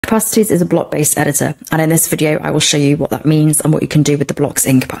Capacities is a block-based editor, and in this video I will show you what that means and what you can do with the blocks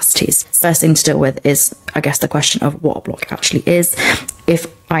in Capacities. First thing to deal with is, I guess, the question of what a block actually is. If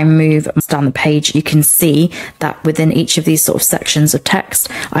I move down the page, you can see that within each of these sort of sections of text,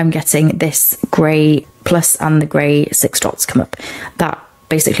 I'm getting this grey plus and the grey 6 dots come up. That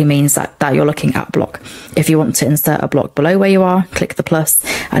basically means that you're looking at a block. If you want to insert a block below where you are, click the plus,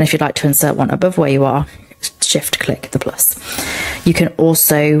 and if you'd like to insert one above where you are, shift click the plus. You can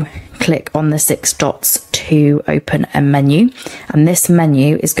also click on the 6 dots to open a menu, and this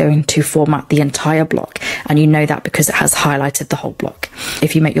menu is going to format the entire block, and you know that because it has highlighted the whole block.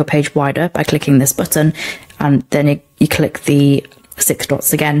 If you make your page wider by clicking this button and then you click the 6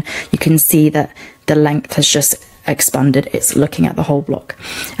 dots again, you can see that the length has just expanded. It's looking at the whole block.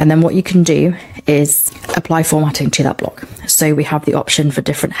 And then what you can do is apply formatting to that block. So we have the option for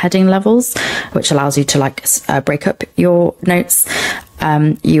different heading levels, which allows you to break up your notes.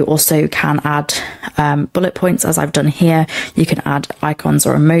 You also can add bullet points, as I've done here. You can add icons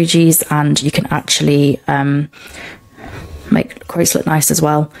or emojis, and you can actually make quotes look nice as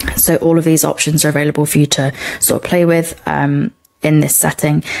well. So all of these options are available for you to sort of play with in this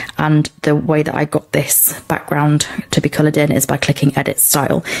setting. And the way that I got this background to be coloured in is by clicking edit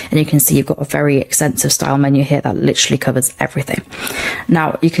style, and you can see you've got a very extensive style menu here that literally covers everything.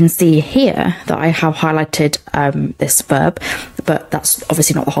 Now you can see here that I have highlighted this verb, but that's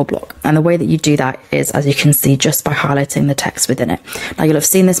obviously not the whole block. And the way that you do that is, as you can see, just by highlighting the text within it. Now you'll have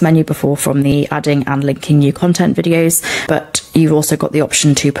seen this menu before from the adding and linking new content videos, but you've also got the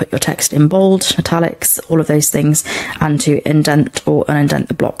option to put your text in bold, italics, all of those things, and to indent or unindent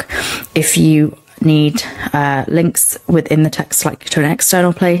the block. If you need links within the text, like to an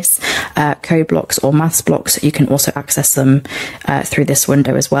external place, code blocks or maths blocks, you can also access them through this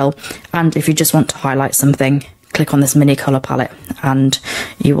window as well. And if you just want to highlight something, click on this mini colour palette and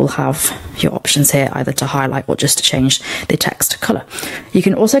you will have your options here, either to highlight or just to change the text colour. You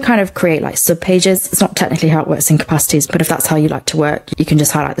can also kind of create like sub pages. It's not technically how it works in Capacities, but if that's how you like to work, you can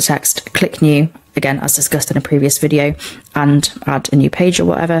just highlight the text, click new, again as discussed in a previous video, and add a new page or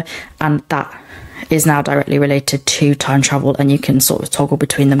whatever, and that is now directly related to time travel, and you can sort of toggle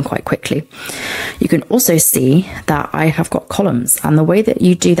between them quite quickly. You can also see that I have got columns, and the way that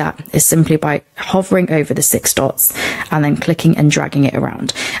you do that is simply by hovering over the 6 dots and then clicking and dragging it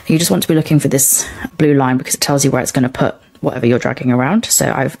around. You just want to be looking for this blue line because it tells you where it's going to put whatever you're dragging around.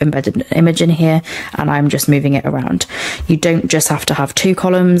 So I've embedded an image in here and I'm just moving it around. You don't just have to have 2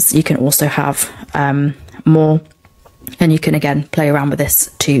 columns, you can also have more. And you can again play around with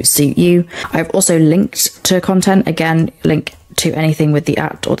this to suit you. I've also linked to content, again, link to anything with the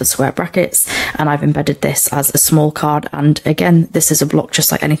 @ or the square brackets, and I've embedded this as a small card. And again, this is a block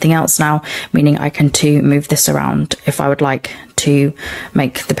just like anything else now, meaning I can move this around if I would like to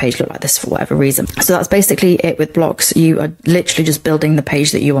make the page look like this for whatever reason. So that's basically it with blocks. You are literally just building the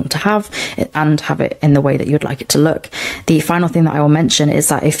page that you want to have and have it in the way that you'd like it to look. The final thing that I will mention is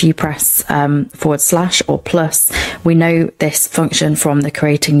that if you press / or plus, we know this function from the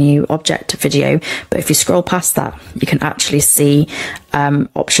creating new object video, but if you scroll past that, you can actually see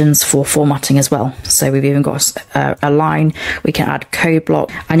options for formatting as well. So we've even got a line, we can add code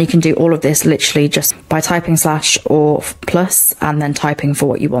block, and you can do all of this literally just by typing / or plus and then typing for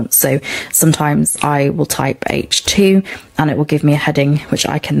what you want. So sometimes I will type H2 and it will give me a heading which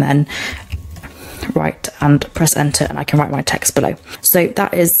I can then write and press enter, and I can write my text below. So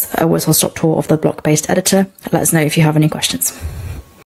that is a whistle stop tour of the block based editor. Let us know if you have any questions.